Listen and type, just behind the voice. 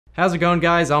How's it going,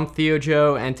 guys? I'm Theo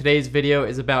Joe, and today's video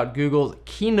is about Google's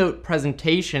keynote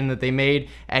presentation that they made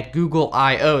at Google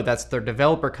I/O. That's their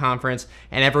developer conference,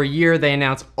 and every year they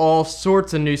announce all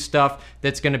sorts of new stuff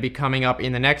that's going to be coming up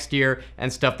in the next year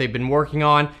and stuff they've been working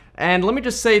on. And let me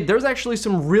just say, there's actually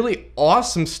some really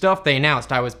awesome stuff they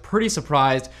announced. I was pretty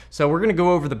surprised, so we're gonna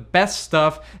go over the best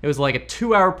stuff. It was like a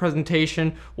 2-hour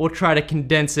presentation. We'll try to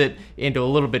condense it into a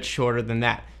little bit shorter than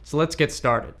that. So let's get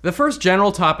started. The first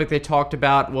general topic they talked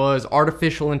about was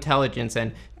artificial intelligence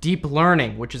and deep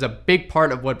learning, which is a big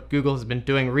part of what Google has been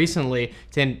doing recently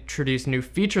to introduce new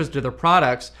features to their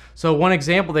products. So one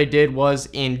example they did was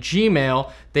in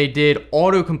Gmail, they did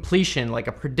auto completion, like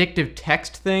a predictive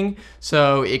text thing.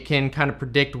 So it can kind of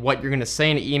predict what you're gonna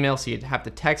say in an email so you'd have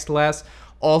to text less.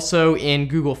 Also in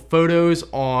Google Photos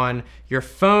on your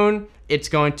phone, it's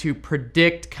going to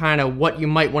predict kind of what you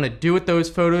might want to do with those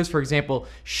photos. For example,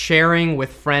 sharing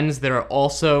with friends that are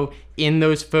also in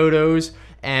those photos.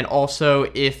 And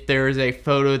also if there's a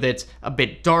photo that's a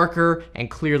bit darker and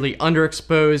clearly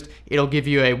underexposed, it'll give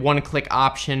you a one-click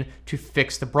option to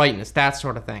fix the brightness, that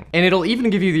sort of thing. And it'll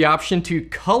even give you the option to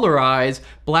colorize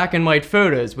black and white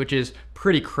photos, which is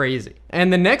pretty crazy.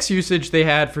 And the next usage they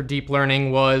had for deep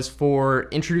learning was for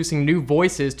introducing new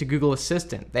voices to Google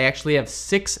Assistant. They actually have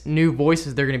 6 new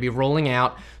voices they're gonna be rolling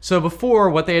out. So before,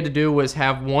 what they had to do was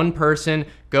have one person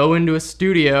go into a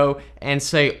studio and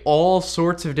say all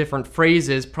sorts of different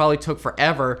phrases, probably took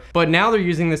forever. But now they're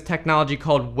using this technology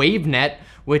called Wavenet,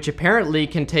 which apparently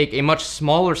can take a much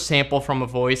smaller sample from a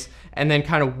voice and then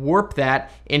kind of warp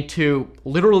that into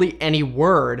literally any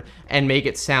word and make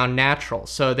it sound natural.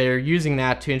 So they're using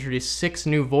that to introduce 6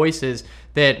 new voices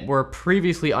that were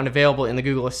previously unavailable in the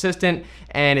Google Assistant,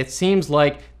 and it seems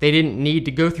like they didn't need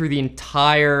to go through the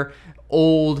entire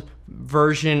old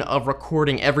version of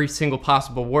recording every single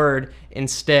possible word.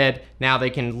 Instead, now they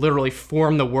can literally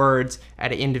form the words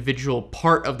at an individual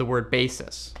part of the word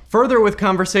basis. Further with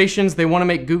conversations, they want to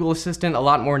make Google Assistant a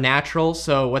lot more natural.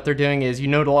 So what they're doing is you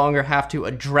no longer have to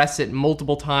address it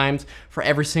multiple times for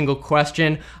every single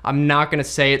question. I'm not going to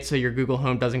say it so your Google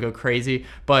Home doesn't go crazy,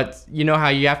 but you know how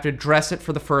you have to address it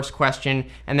for the first question,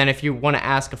 and then if you want to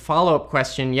ask a follow-up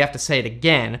question, you have to say it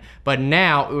again. But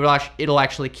now it'll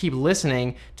actually keep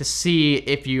listening to see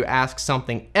if you ask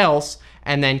something else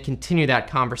and then continue that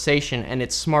conversation, and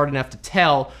it's smart enough to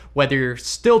tell whether you're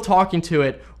still talking to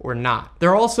it or not.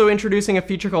 They're also introducing a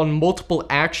feature called multiple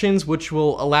actions, which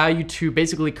will allow you to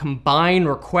basically combine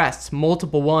requests,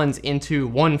 multiple ones, into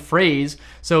one phrase,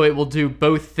 so it will do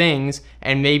both things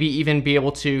and maybe even be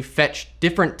able to fetch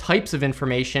different types of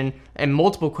information and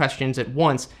multiple questions at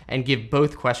once and give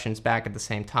both questions back at the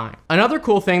same time. Another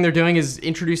cool thing they're doing is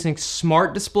introducing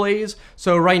smart displays.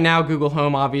 So right now Google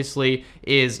Home obviously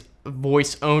is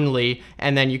voice only,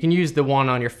 and then you can use the one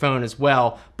on your phone as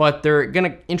well, but they're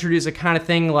gonna introduce a kind of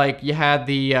thing like you had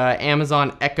the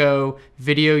Amazon Echo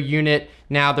video unit.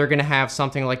 Now they're gonna have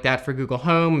something like that for Google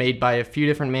Home, made by a few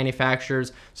different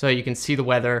manufacturers, so you can see the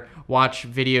weather, watch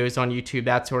videos on YouTube,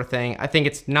 that sort of thing. I think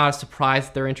it's not a surprise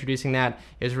that they're introducing that.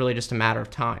 It's really just a matter of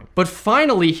time. But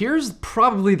finally, here's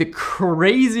probably the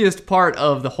craziest part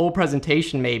of the whole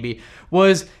presentation maybe,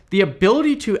 was the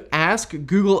ability to ask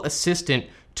Google Assistant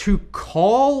to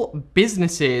call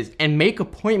businesses and make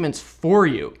appointments for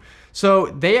you. So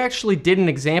they actually did an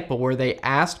example where they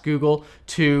asked Google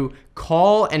to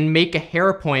call and make a hair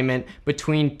appointment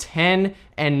between 10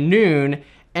 and noon.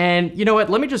 And you know what,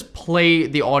 let me just play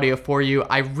the audio for you.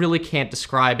 I really can't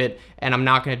describe it, and I'm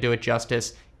not gonna do it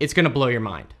justice. It's gonna blow your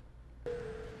mind. So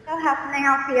how can I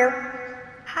help you?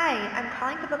 Hi, I'm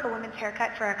calling to book a women's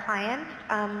haircut for a client.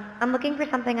 I'm looking for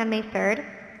something on May 3rd.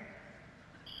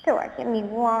 Sure, give me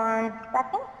 1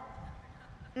 second.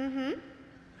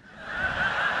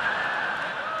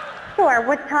 Sure,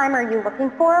 what time are you looking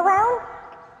for around?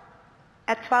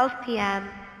 At 12 p.m.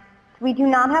 We do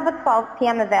not have a 12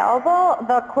 p.m. available.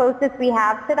 The closest we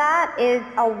have to that is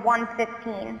a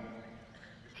 1:15.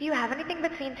 Do you have anything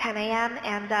between 10 a.m.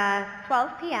 and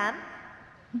 12 p.m.?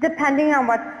 Depending on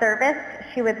what service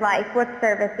she would like. What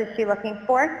service is she looking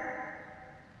for?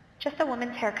 Just a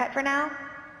woman's haircut for now.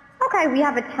 Okay, we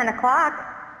have a 10 o'clock.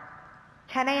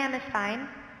 10 a.m. is fine.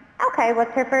 Okay,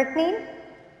 what's her first name?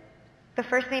 The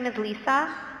first name is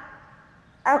Lisa.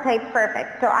 Okay,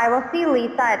 perfect. So I will see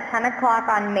Lisa at 10 o'clock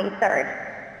on May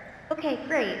 3rd. Okay,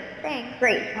 great. Thanks.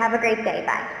 Great. Have a great day.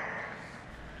 Bye.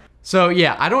 So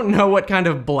yeah, I don't know what kind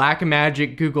of black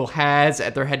magic Google has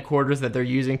at their headquarters that they're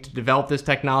using to develop this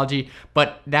technology,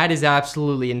 but that is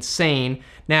absolutely insane.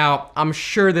 Now, I'm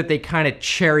sure that they kind of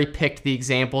cherry-picked the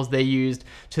examples they used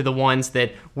to the ones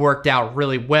that worked out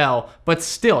really well, but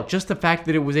still, just the fact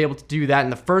that it was able to do that in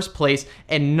the first place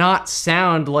and not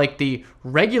sound like the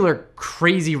regular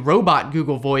crazy robot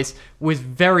Google voice was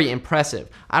very impressive.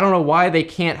 I don't know why they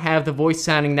can't have the voice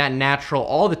sounding that natural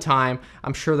all the time.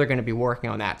 I'm sure they're going to be working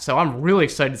on that. So I'm really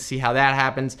excited to see how that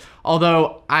happens.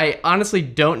 Although I honestly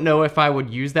don't know if I would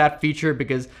use that feature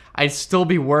because I'd still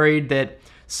be worried that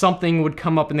something would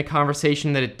come up in the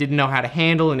conversation that it didn't know how to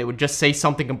handle and it would just say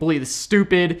something completely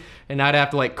stupid and I'd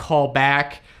have to like call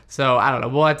back. So I don't know,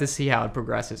 we'll have to see how it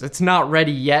progresses. It's not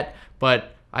ready yet,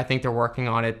 but I think they're working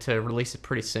on it to release it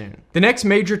pretty soon. The next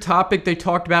major topic they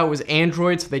talked about was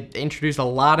Android. So they introduced a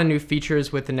lot of new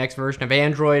features with the next version of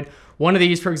Android. One of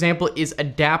these, for example, is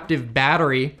adaptive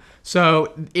battery.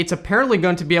 So it's apparently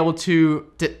going to be able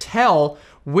to tell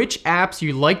which apps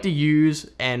you like to use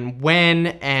and when,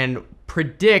 and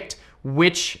predict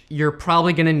which you're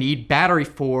probably going to need battery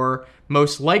for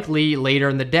most likely later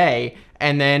in the day,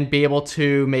 and then be able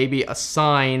to maybe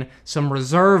assign some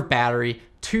reserve battery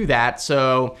to that.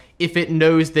 So if it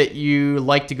knows that you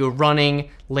like to go running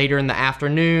later in the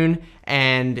afternoon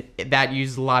and that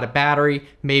uses a lot of battery,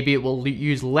 maybe it will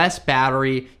use less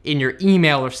battery in your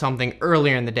email or something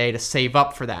earlier in the day to save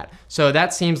up for that. So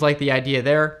that seems like the idea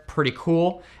there, pretty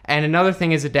cool. And another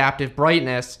thing is adaptive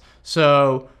brightness.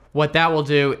 So what that will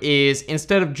do is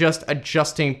instead of just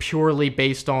adjusting purely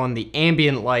based on the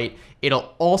ambient light,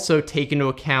 it'll also take into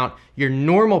account your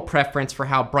normal preference for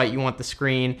how bright you want the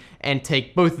screen and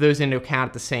take both of those into account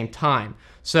at the same time.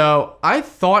 So I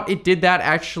thought it did that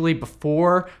actually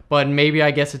before, but maybe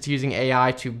I guess it's using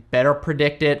AI to better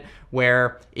predict it,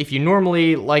 where if you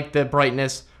normally like the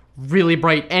brightness really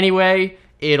bright anyway,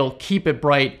 it'll keep it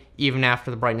bright even after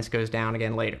the brightness goes down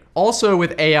again later. Also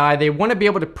with AI, they want to be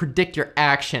able to predict your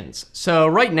actions. So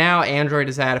right now, Android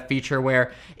has had a feature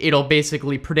where it'll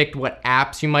basically predict what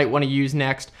apps you might want to use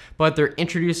next, but they're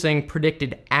introducing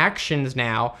predicted actions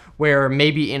now, where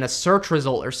maybe in a search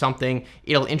result or something,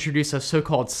 it'll introduce a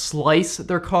so-called slice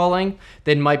they're calling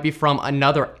that might be from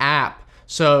another app.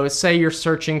 So say you're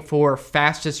searching for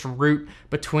fastest route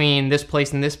between this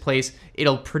place and this place,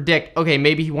 it'll predict, okay,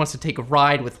 maybe he wants to take a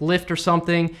ride with Lyft or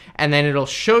something, and then it'll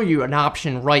show you an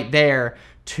option right there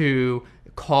to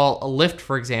call a Lyft,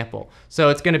 for example. So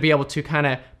it's going to be able to kind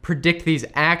of predict these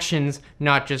actions,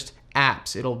 not just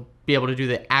apps. It'll be able to do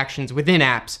the actions within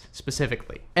apps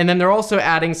specifically. And then they're also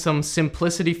adding some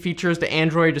simplicity features to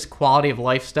Android, just quality of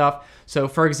life stuff. So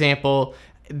for example,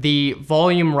 the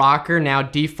volume rocker now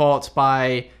defaults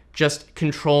by just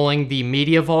controlling the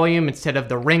media volume instead of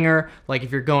the ringer. Like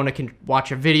if you're going to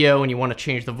watch a video and you want to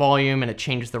change the volume and it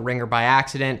changes the ringer by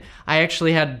accident. I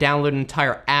actually had to download an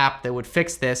entire app that would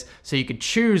fix this so you could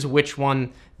choose which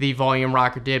one the volume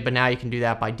rocker did, but now you can do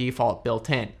that by default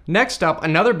built in. Next up,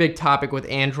 another big topic with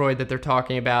Android that they're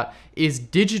talking about is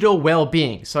digital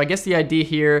well-being. So I guess the idea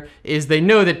here is they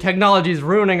know that technology is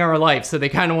ruining our life, so they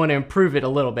kind of want to improve it a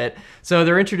little bit. So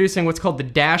they're introducing what's called the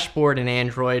dashboard in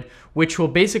Android, which will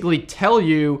basically tell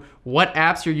you what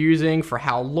apps you're using for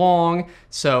how long,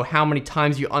 so how many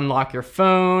times you unlock your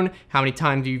phone, how many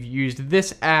times you've used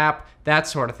this app, that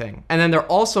sort of thing. And then they're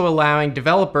also allowing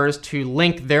developers to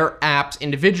link their apps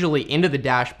individually into the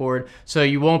dashboard, so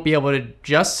you won't be able to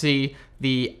just see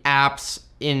the apps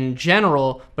in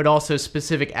general, but also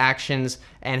specific actions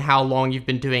and how long you've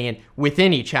been doing it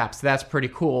within each app. So that's pretty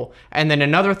cool. And then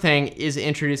another thing is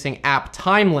introducing app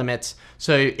time limits.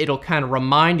 So it'll kind of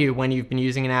remind you when you've been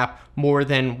using an app more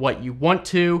than what you want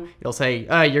to. It'll say,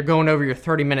 you're going over your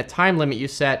 30-minute time limit you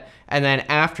set. And then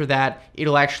after that,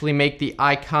 it'll actually make the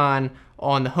icon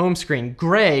on the home screen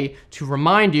gray to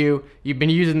remind you you've been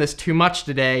using this too much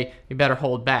today, you better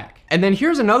hold back. And then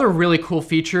here's another really cool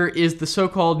feature is the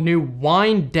so-called new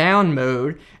wind down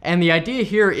mode. And the idea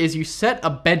here is you set a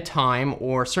bedtime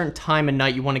or a certain time of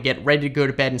night you want to get ready to go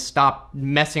to bed and stop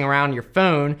messing around on your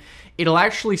phone. It'll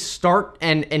actually start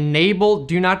and enable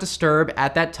do not disturb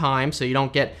at that time so you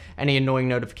don't get any annoying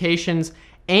notifications.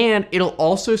 And it'll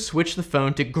also switch the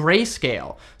phone to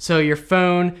grayscale. So your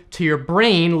phone to your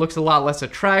brain looks a lot less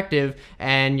attractive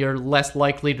and you're less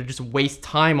likely to just waste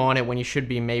time on it when you should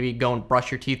be maybe going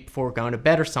brush your teeth before going to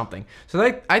bed or something.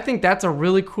 So I think that's a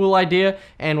really cool idea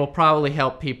and will probably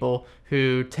help people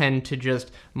who tend to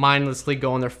just mindlessly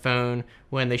go on their phone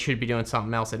when they should be doing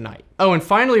something else at night. Oh, and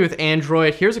finally with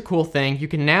Android, here's a cool thing. You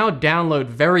can now download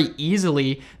very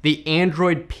easily the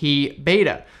Android P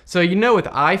beta. So you know with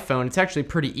iPhone, it's actually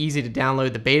pretty easy to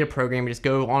download the beta program. You just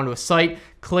go onto a site,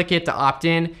 click it to opt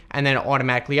in, and then it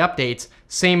automatically updates.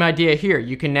 Same idea here.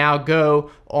 You can now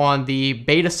go on the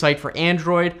beta site for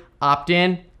Android, opt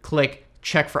in, click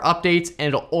check for updates, and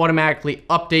it'll automatically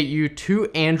update you to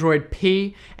Android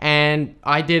P. And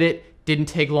I did it. Didn't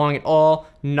take long at all.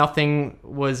 Nothing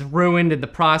was ruined in the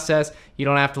process. You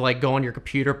don't have to like go on your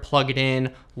computer, plug it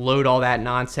in, load all that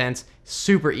nonsense.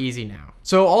 Super easy now.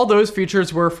 So all those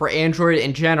features were for Android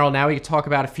in general. Now we can talk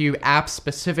about a few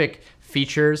app-specific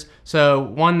features. So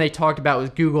one they talked about was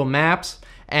Google Maps,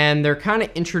 and they're kind of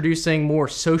introducing more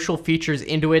social features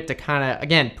into it to kind of,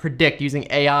 again, predict using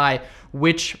AI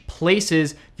which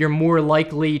places you're more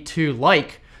likely to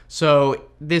like. So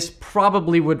this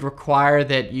probably would require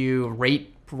that you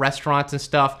rate restaurants and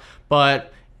stuff,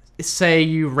 but say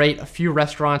you rate a few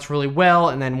restaurants really well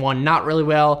and then one not really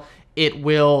well, it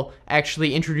will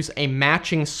actually introduce a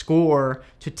matching score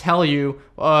to tell you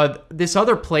this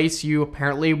other place you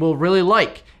apparently will really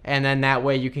like. And then that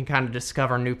way you can kind of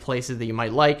discover new places that you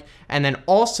might like. And then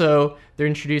also they're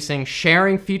introducing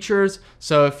sharing features.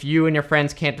 So if you and your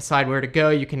friends can't decide where to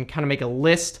go, you can kind of make a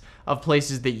list of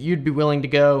places that you'd be willing to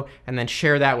go and then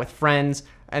share that with friends.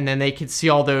 And then they could see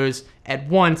all those at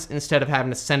once instead of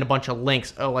having to send a bunch of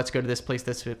links. Oh, let's go to this place,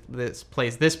 this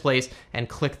place, this place, and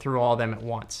click through all of them at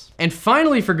once. And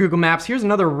finally for Google Maps, here's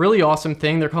another really awesome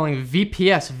thing. They're calling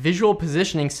VPS, Visual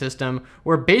Positioning System,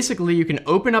 where basically you can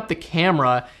open up the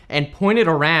camera and point it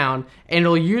around, and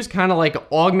it'll use kind of like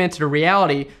augmented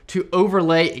reality to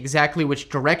overlay exactly which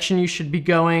direction you should be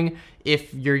going,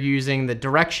 if you're using the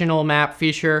directional map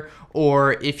feature,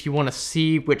 or if you want to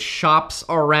see which shops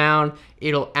are around,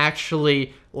 it'll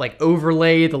actually like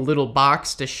overlay the little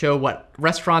box to show what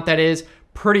restaurant that is.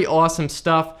 Pretty awesome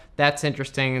stuff. That's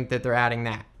interesting that they're adding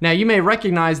that. Now you may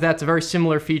recognize that's a very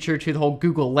similar feature to the whole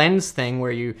Google Lens thing,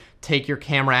 where you take your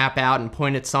camera app out and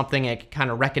point at something and it can kind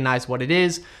of recognize what it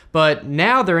is. But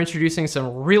now they're introducing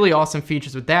some really awesome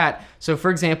features with that. So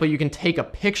for example, you can take a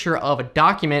picture of a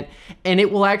document and it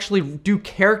will actually do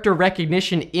character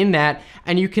recognition in that,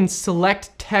 and you can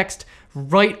select text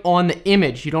right on the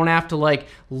image. You don't have to like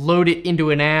load it into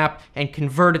an app and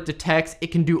convert it to text. It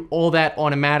can do all that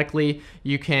automatically.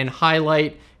 You can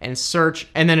highlight and search,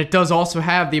 and then it does also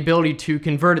have the ability to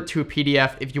convert it to a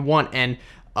PDF if you want, and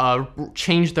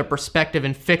change the perspective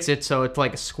and fix it so it's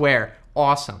like a square.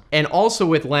 Awesome. And also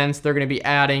with Lens, they're going to be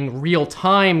adding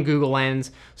real-time Google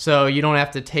Lens, so you don't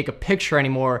have to take a picture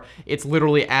anymore. It's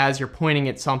literally as you're pointing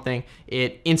at something,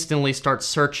 it instantly starts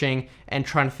searching and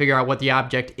trying to figure out what the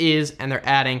object is, and they're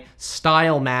adding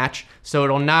style match, so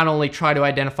it'll not only try to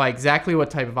identify exactly what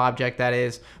type of object that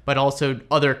is, but also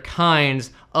other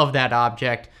kinds of that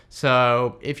object.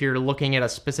 So if you're looking at a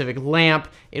specific lamp,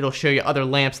 it'll show you other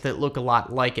lamps that look a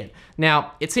lot like it.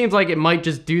 Now, it seems like it might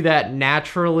just do that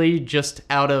naturally, just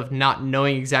out of not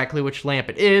knowing exactly which lamp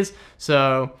it is.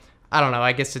 So I don't know,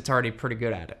 I guess it's already pretty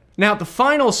good at it. Now, the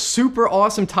final super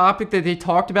awesome topic that they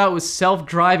talked about was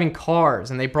self-driving cars,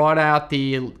 and they brought out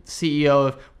the CEO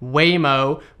of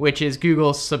Waymo, which is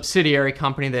Google's subsidiary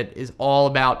company that is all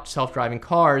about self-driving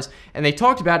cars, and they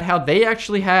talked about how they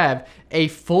actually have a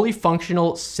fully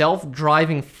functional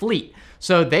self-driving fleet.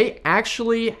 So they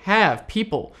actually have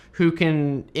people who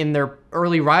can, in their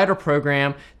early rider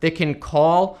program, that can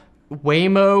call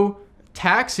Waymo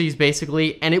taxis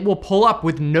basically, and it will pull up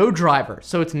with no driver.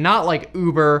 So it's not like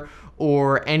Uber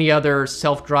or any other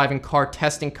self-driving car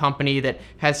testing company that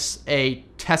has a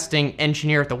testing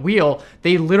engineer at the wheel.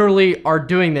 They literally are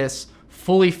doing this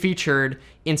fully featured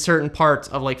in certain parts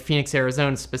of like Phoenix,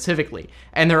 Arizona specifically.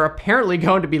 And they're apparently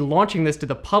going to be launching this to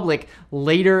the public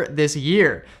later this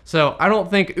year. So I don't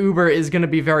think Uber is going to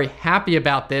be very happy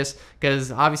about this,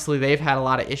 because obviously they've had a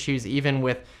lot of issues even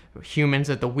with humans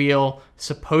at the wheel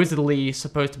supposedly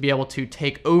supposed to be able to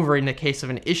take over in the case of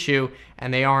an issue,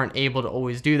 and they aren't able to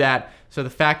always do that. So the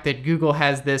fact that Google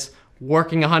has this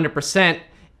working 100%,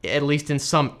 at least in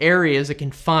some areas, a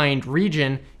confined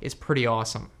region, is pretty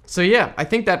awesome. So yeah, I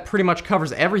think that pretty much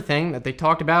covers everything that they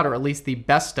talked about, or at least the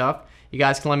best stuff. You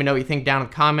guys can let me know what you think down in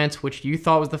the comments, which you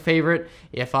thought was the favorite.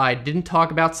 If I didn't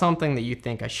talk about something that you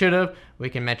think I should have, we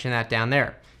can mention that down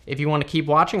there. If you want to keep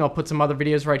watching, I'll put some other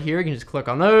videos right here. You can just click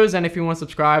on those, and if you want to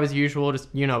subscribe, as usual, just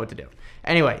you know what to do.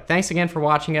 Anyway, thanks again for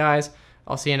watching, guys.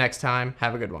 I'll see you next time.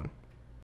 Have a good one.